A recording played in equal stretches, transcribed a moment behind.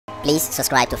Please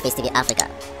subscribe to Facetv Africa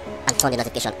and turn the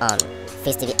notification on.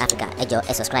 Facetv Africa, ẹ jọ̀ọ́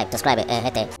ẹ subscribe,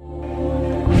 hete.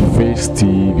 Face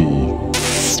TV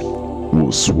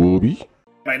Muswobi.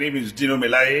 My name is Dino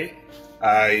Melaye.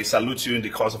 I salute you in the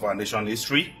course of our nation's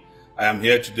history. I am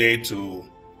here today to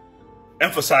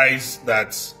emphasize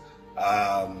that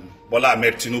Bola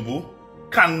Ahmed Tinubu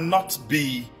cannot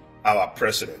be our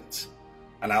president.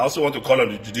 And I also want to call on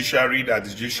the judiciary that the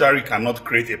judiciary cannot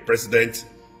create a president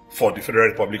for the Federal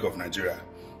Republic of Nigeria.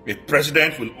 A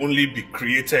president will only be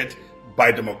created by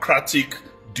democratic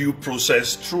due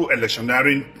process through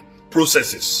electioneering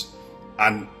processes.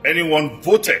 And anyone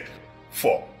voted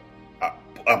for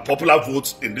popular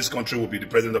votes in this country will be the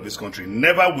president of this country.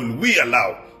 Never will we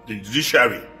allow the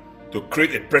judiciary to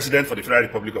create a president for the Federal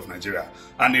Republic of Nigeria.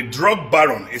 And a drug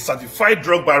baron, a certified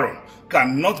drug baron,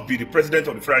 cannot be the president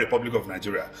of the Federal Republic of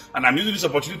Nigeria. And I'm using this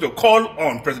opportunity to call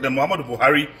on President Muhammadu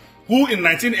Buhari, who in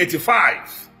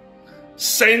 1985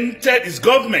 sentenced his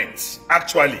government,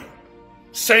 actually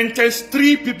sentenced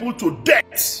 3 people to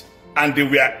death, and they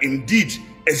were indeed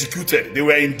executed. They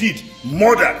were indeed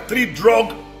murdered. 3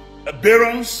 drug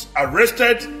barons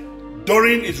arrested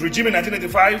during his regime in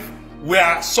 1985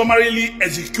 were summarily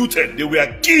executed. They were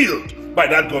killed by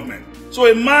that government. So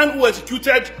a man who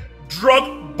executed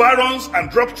drug barons and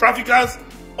drug traffickers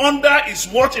under his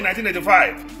watch in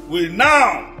 1985 will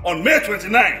now, on May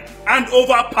 29, hand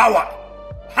over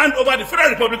the Federal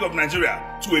Republic of Nigeria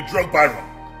to a drug baron.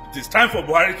 It is time for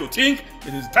Buhari to think,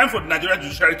 it is time for the Nigerian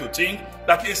judiciary to think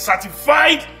that a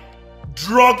certified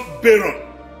drug baron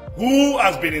who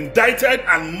has been indicted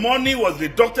and money was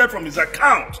deducted from his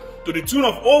account to the tune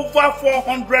of over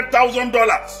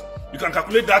 $400,000. You can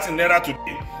calculate that in Naira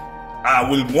today. I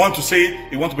will want to say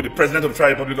he wants to be the president of the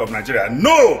Federal Republic of Nigeria.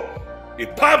 No!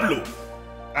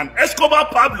 An Escobar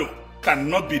Pablo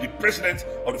cannot be the president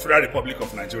of the Federal Republic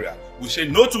of Nigeria. We say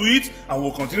no to it, and we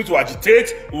will continue to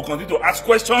agitate, we will continue to ask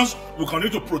questions, we will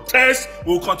continue to protest,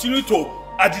 we will continue to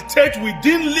agitate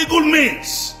within legal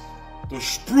means to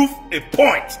prove a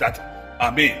point that,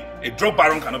 a drug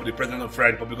baron cannot be the president of the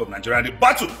Federal Republic of Nigeria. And the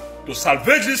battle to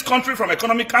salvage this country from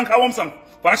economic cankerworms and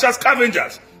financial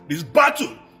scavengers, this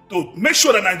battle to make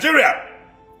sure that Nigeria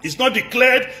is not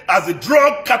declared as the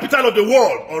drug capital of the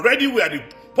world. Already we are the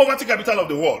poverty capital of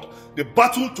the world. The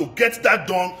battle to get that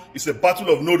done is a battle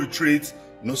of no retreat,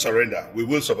 no surrender. We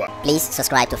will survive. Please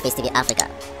subscribe to Facetv Africa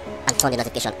and turn the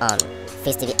notification on.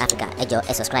 Facetv Africa, ẹ jọ̀ọ́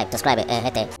ẹ subscribe,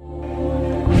 hete.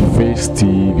 Face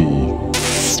TV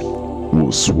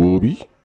Muswobi.